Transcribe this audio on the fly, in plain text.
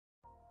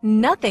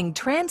Nothing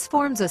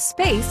transforms a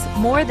space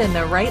more than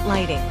the right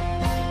lighting.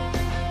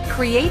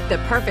 Create the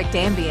perfect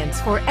ambience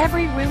for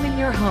every room in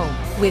your home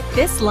with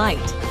this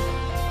light.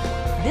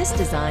 This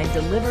design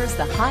delivers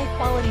the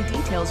high-quality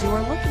details you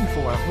are looking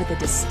for with a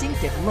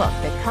distinctive look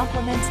that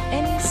complements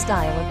any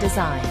style of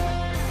design.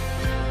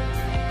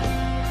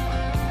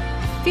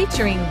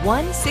 Featuring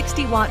one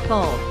 60-watt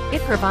bulb,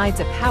 it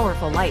provides a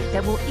powerful light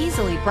that will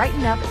easily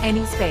brighten up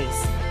any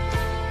space.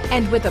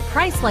 And with a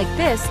price like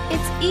this,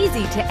 it's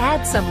easy to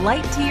add some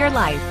light to your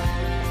life.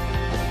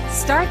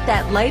 Start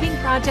that lighting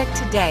project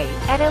today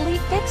at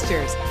Elite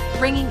Fixtures,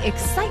 bringing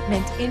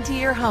excitement into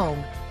your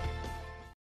home.